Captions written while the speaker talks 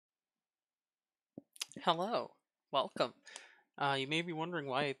Hello, welcome. You may be wondering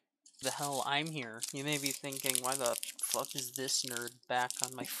why the hell I'm here. You may be thinking, why the fuck is this nerd back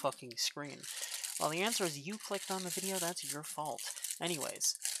on my fucking screen? Well, the answer is you clicked on the video, that's your fault.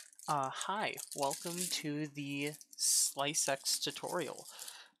 Anyways, hi, welcome to the slicex tutorial.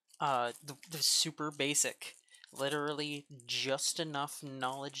 The super basic, literally just enough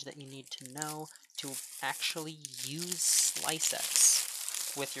knowledge that you need to know to actually use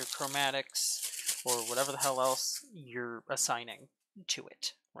slicex with your chromatics or whatever the hell else you're assigning to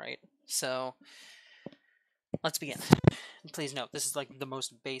it, right? So let's begin. Please note, this is like the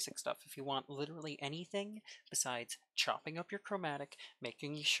most basic stuff. If you want literally anything besides chopping up your chromatic,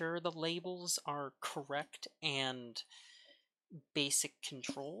 making sure the labels are correct, and basic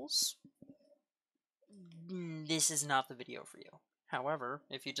controls, this is not the video for you. However,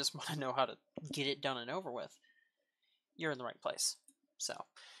 if you just want to know how to get it done and over with, you're in the right place. So,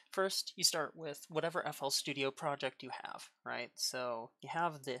 first, you start with whatever FL Studio project you have, right? So, you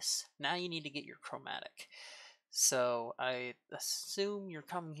have this. Now you need to get your chromatic. So, I assume you're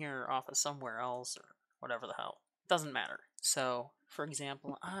coming here off of somewhere else or whatever the hell. Doesn't matter. So, for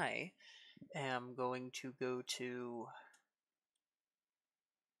example, I am going to go to...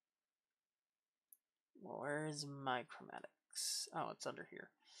 Well, where is my chromatics? Oh, it's under here.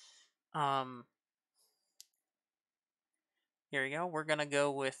 Here we go. We're gonna go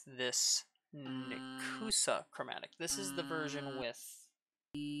with this Nikusa chromatic. This is the version with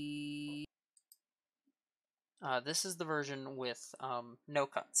no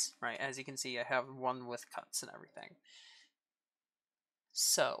cuts, right? As you can see, I have one with cuts and everything.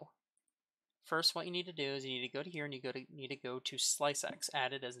 So, first what you need to do is you need to go to here and you need to go to slicex,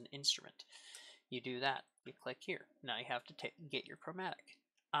 add it as an instrument. You do that. You click here. Now you have to get your chromatic.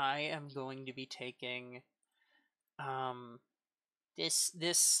 I am going to be taking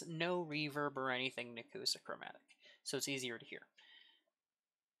this no reverb or anything Nikusa chromatic, so it's easier to hear.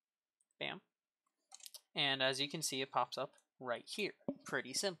 Bam. And as you can see, it pops up right here.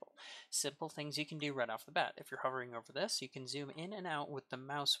 Pretty simple. Simple things you can do right off the bat. If you're hovering over this, you can zoom in and out with the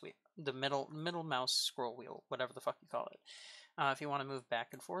mouse wheel, the middle mouse scroll wheel, whatever the fuck you call it. If you want to move back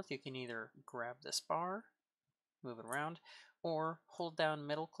and forth, you can either grab this bar, move it around, or hold down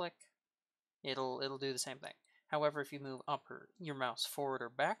middle click. It'll do the same thing. However, if you move your mouse forward or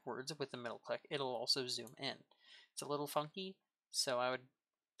backwards with the middle click, it'll also zoom in. It's a little funky, so I would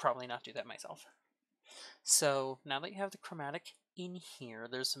probably not do that myself. So now that you have the chromatic in here,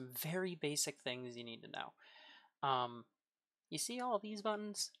 there's some very basic things you need to know. You see all these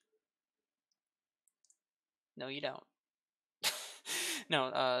buttons? No, you don't.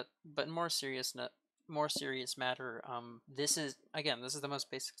 No, but more serious matter, this is the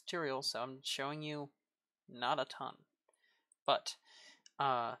most basic tutorial, so I'm showing you not a ton. But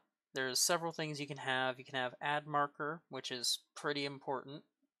there's several things you can have. You can have add marker, which is pretty important.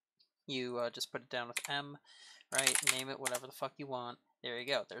 You just put it down with M, right? Name it whatever the fuck you want. There you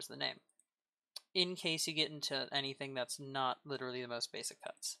go. There's the name. In case you get into anything that's not literally the most basic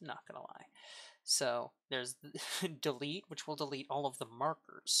cuts, not gonna lie. So there's delete, which will delete all of the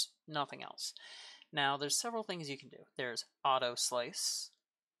markers, nothing else. Now there's several things you can do. There's auto slice,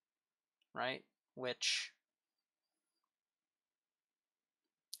 right? Which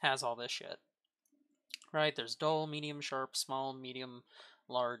has all this shit, right? There's dull, medium, sharp, small, medium,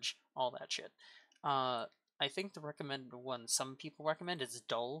 large, all that shit. I think the recommended one some people recommend is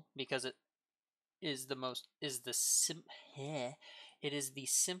dull because it is the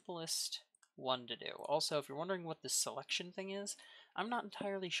simplest one to do. Also, if you're wondering what this selection thing is, I'm not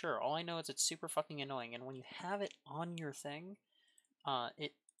entirely sure. All I know is it's super fucking annoying, and when you have it on your thing,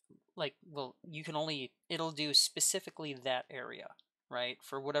 it'll do specifically that area, right?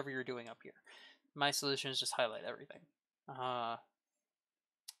 For whatever you're doing up here. My solution is just highlight everything.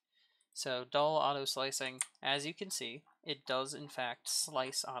 So dull auto slicing, as you can see, it does in fact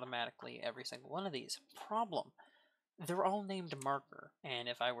slice automatically every single one of these. Problem, they're all named marker, and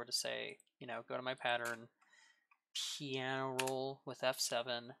if I were to say, go to my pattern, piano roll with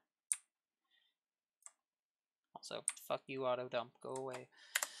F7, also, fuck you auto dump, go away.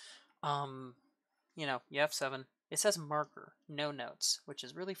 You F7, it says marker, no notes, which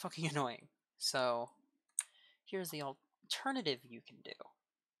is really fucking annoying. So, here's the alternative you can do,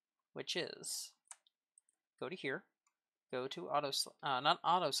 which is, go to here, go to not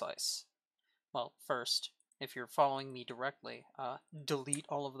auto slice. Well, first, if you're following me directly, delete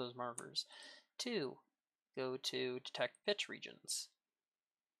all of those markers. 2, go to detect pitch regions.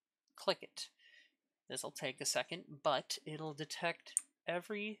 Click it. This will take a second, but it'll detect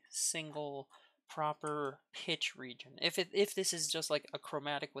every single proper pitch region. If this is just like a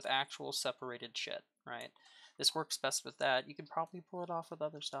chromatic with actual separated shit, right? This works best with that. You can probably pull it off with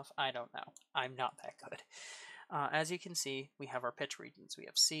other stuff. I don't know. I'm not that good. As you can see, we have our pitch regions. We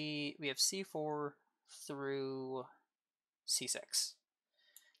have C4 through C6.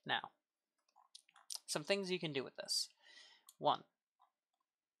 Now, some things you can do with this. One,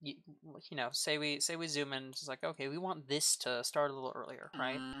 you know, say we zoom in. It's like, okay, we want this to start a little earlier,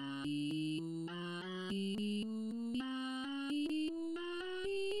 right?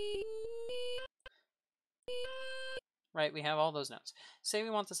 Right, we have all those notes. Say we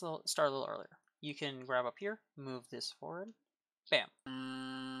want this to start a little earlier. You can grab up here, move this forward, bam.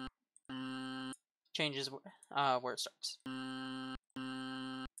 Changes where it starts.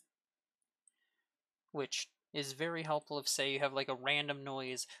 Which is very helpful if, say, you have like a random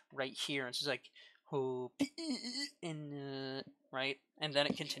noise right here, and it's just like, oh, right? And then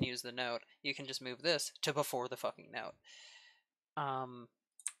it continues the note. You can just move this to before the fucking note.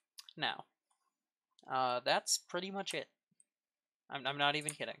 Now, that's pretty much it. I'm not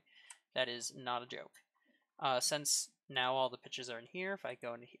even kidding. That is not a joke. Since now all the pitches are in here, if I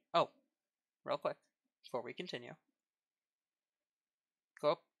go into here, oh, real quick, before we continue,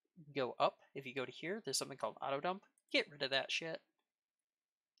 go up. If you go to here, there's something called auto dump. Get rid of that shit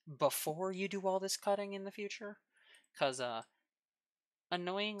before you do all this cutting in the future, because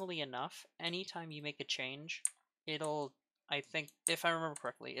annoyingly enough, anytime you make a change, it'll, I think, if I remember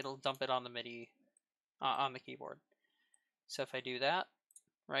correctly, it'll dump it on the MIDI, on the keyboard. So if I do that,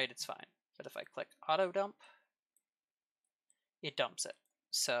 right, it's fine. But if I click auto dump, it dumps it.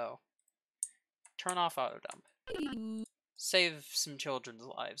 So turn off auto dump. Save some children's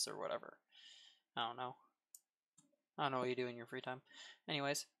lives or whatever. I don't know. I don't know what you do in your free time.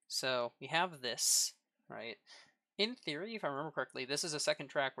 Anyways, so we have this, right? In theory, if I remember correctly, this is a second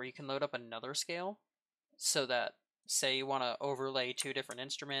track where you can load up another scale so that, say you want to overlay two different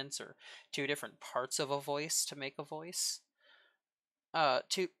instruments or two different parts of a voice to make a voice.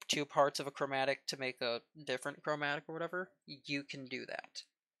 Two parts of a chromatic to make a different chromatic or whatever, you can do that.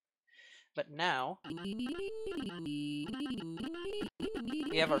 But now,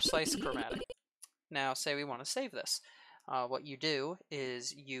 we have our slice chromatic. Now, say we want to save this. What you do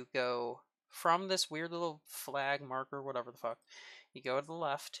is you go from this weird little flag marker, whatever the fuck, you go to the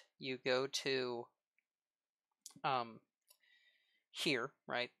left, you go to here,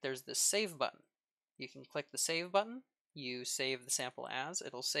 right? There's this save button. You can click the save button, you save the sample as,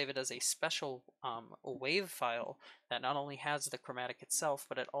 it'll save it as a special wave file that not only has the chromatic itself,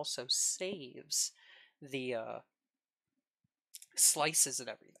 but it also saves the slices and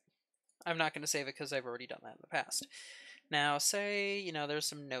everything. I'm not going to save it because I've already done that in the past. Now, say, you know, there's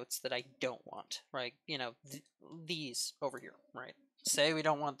some notes that I don't want, right? You know, these over here, right? Say we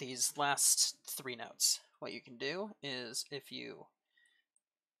don't want these last three notes. What you can do is if you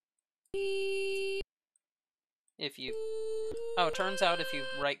oh, it turns out if you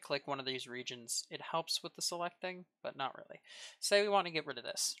right-click one of these regions, it helps with the selecting, but not really. Say we want to get rid of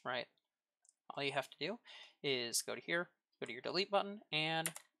this, right? All you have to do is go to here, go to your delete button,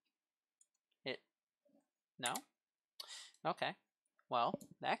 and no? Okay. Well, in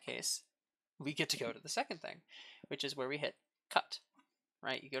that case, we get to go to the second thing, which is where we hit cut,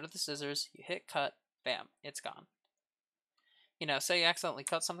 right? You go to the scissors, you hit cut, bam, it's gone. You know, say you accidentally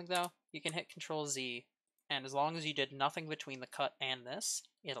cut something though, you can hit Control Z, and as long as you did nothing between the cut and this,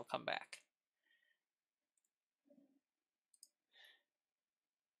 it'll come back.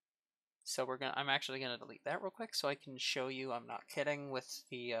 So I'm actually gonna delete that real quick so I can show you I'm not kidding with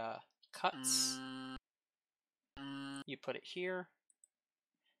the cuts. You put it here.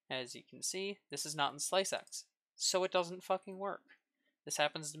 As you can see, this is not in slicex, so it doesn't fucking work. This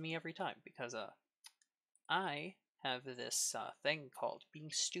happens to me every time because I have this thing called being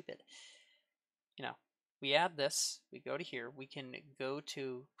stupid. You know, we add this, we go to here, we can go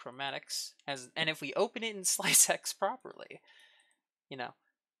to chromatics, and if we open it in slicex properly, you know,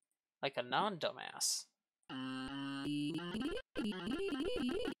 like a non-dumbass,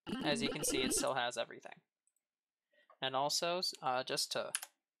 as you can see, it still has everything. And also, just to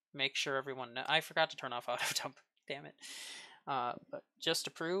make sure everyone knows, I forgot to turn off auto dump, damn it. But just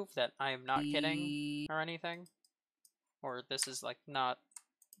to prove that I am not kidding or anything, or this is like not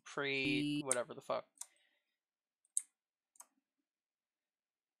pre whatever the fuck.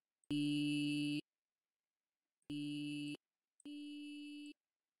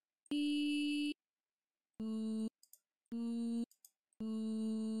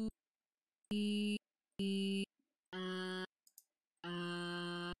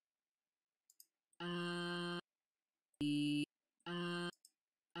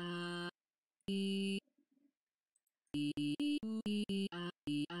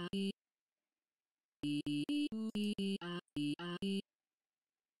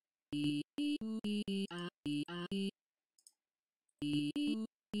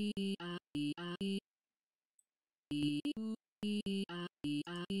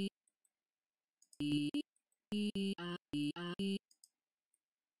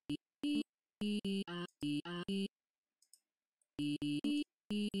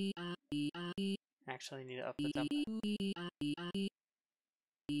 up the tempo.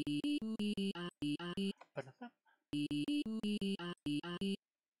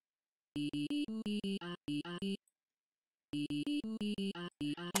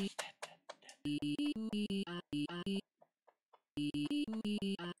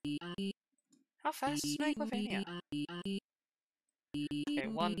 How fast is Megalovania? Okay,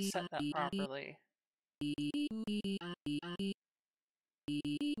 one, set that properly.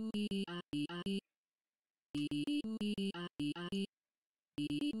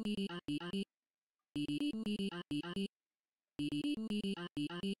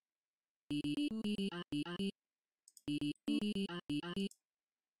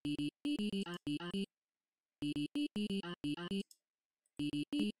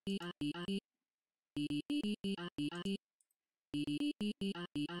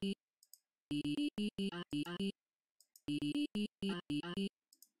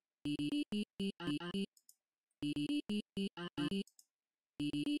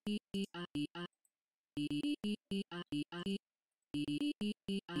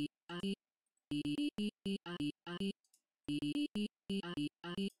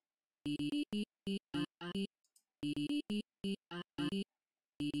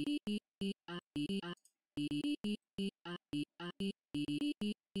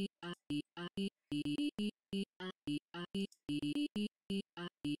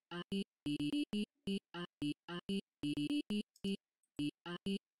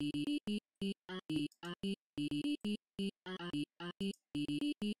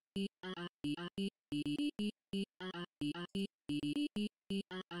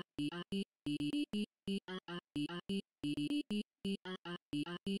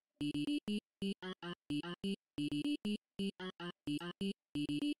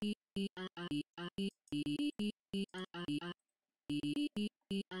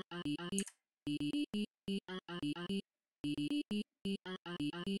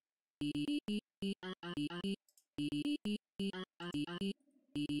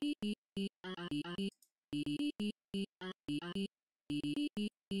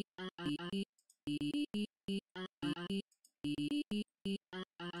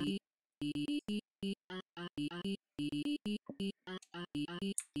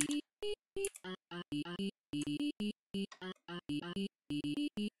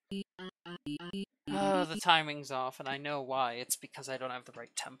 Oh, the timing's off, and I know why. It's because I don't have the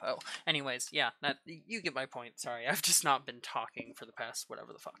right tempo. Anyways, yeah, you get my point. Sorry, I've just not been talking for the past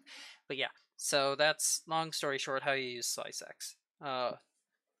whatever the fuck. But yeah, so that's, long story short, how you use slicex.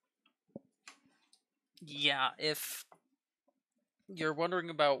 Yeah, if you're wondering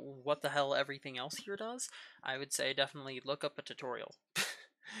about what the hell everything else here does, I would say definitely look up a tutorial.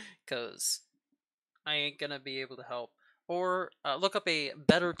 Because I ain't gonna be able to help. Or look up a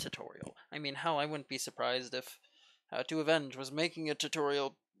better tutorial. I mean, hell, I wouldn't be surprised if How to Avenge was making a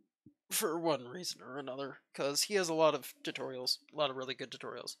tutorial for one reason or another, because he has a lot of tutorials, a lot of really good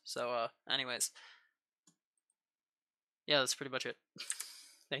tutorials. So, anyways, yeah, that's pretty much it.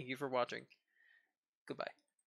 Thank you for watching. Goodbye.